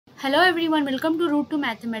Hello everyone, welcome to Root to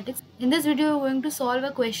Mathematics. In this video, we're going to solve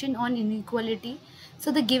a question on inequality.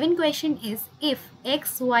 So the given question is, if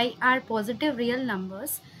x, y are positive real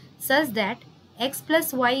numbers such that x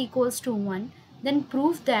plus y equals to 1, then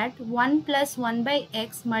prove that 1 plus 1 by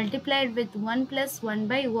x multiplied with 1 plus 1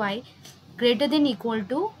 by y greater than equal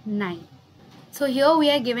to 9. So here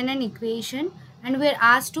we are given an equation and we are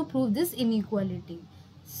asked to prove this inequality.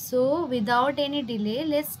 So without any delay,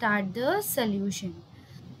 let's start the solution.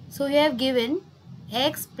 So we have given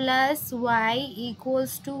x plus y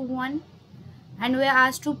equals to 1 and we are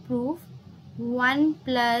asked to prove 1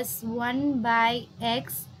 plus 1 by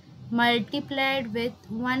x multiplied with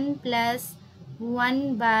 1 plus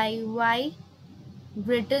 1 by y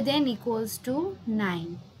greater than equals to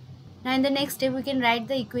 9. Now in the next step we can write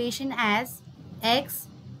the equation as x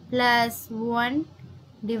plus 1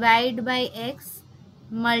 divided by x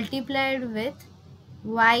multiplied with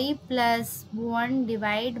y plus 1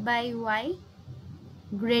 divided by y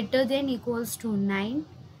greater than equals to 9.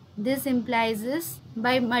 This implies this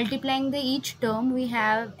by multiplying the each term we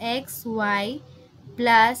have xy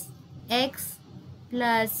plus x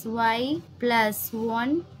plus y plus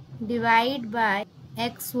 1 divided by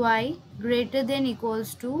xy greater than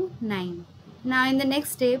equals to 9. Now in the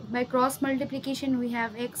next step by cross multiplication we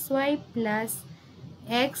have xy plus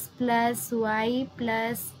x plus y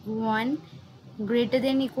plus 1 greater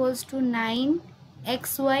than equals to 9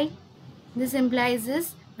 xy. This implies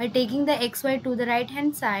this by taking the xy to the right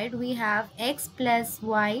hand side we have x plus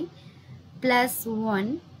y plus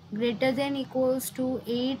 1 greater than equals to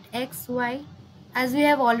 8xy. As we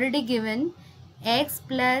have already given x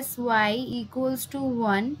plus y equals to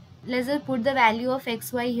 1, let's just put the value of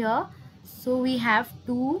xy here. So we have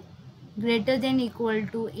 2 greater than equal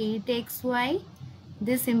to 8xy.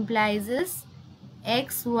 This implies this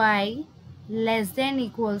xy less than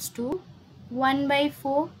equals to 1 by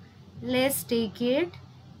 4. Let's take it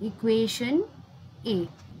equation A.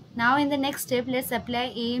 Now in the next step, let's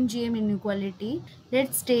apply AMGM inequality.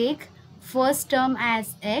 Let's take first term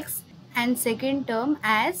as x and second term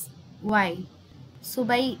as y. So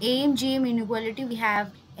by AMGM inequality, we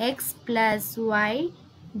have x plus y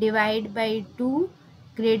divided by 2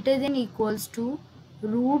 greater than equals to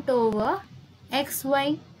root over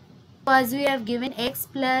xy. As we have given x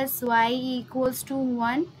plus y equals to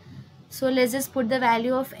 1, so let's just put the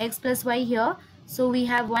value of x plus y here. So we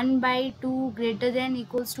have 1 by 2 greater than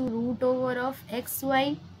equals to root over of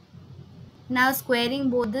xy. Now squaring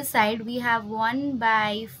both the side, we have 1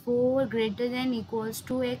 by 4 greater than equals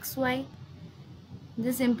to xy.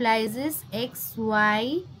 This implies is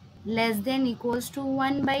xy less than equals to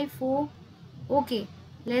 1 by 4. Okay,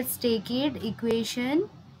 let's take it equation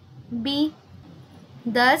B.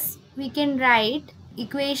 Thus, we can write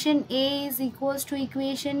equation A is equals to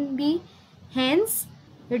equation B. Hence,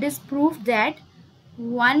 it is proved that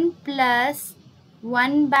 1 plus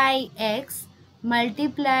 1 by x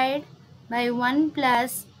multiplied by 1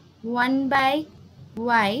 plus 1 by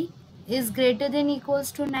y is greater than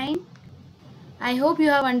equals to 9. I hope you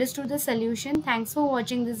have understood the solution. Thanks for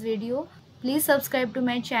watching this video. Please subscribe to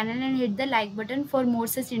my channel and hit the like button for more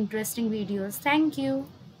such interesting videos. Thank you.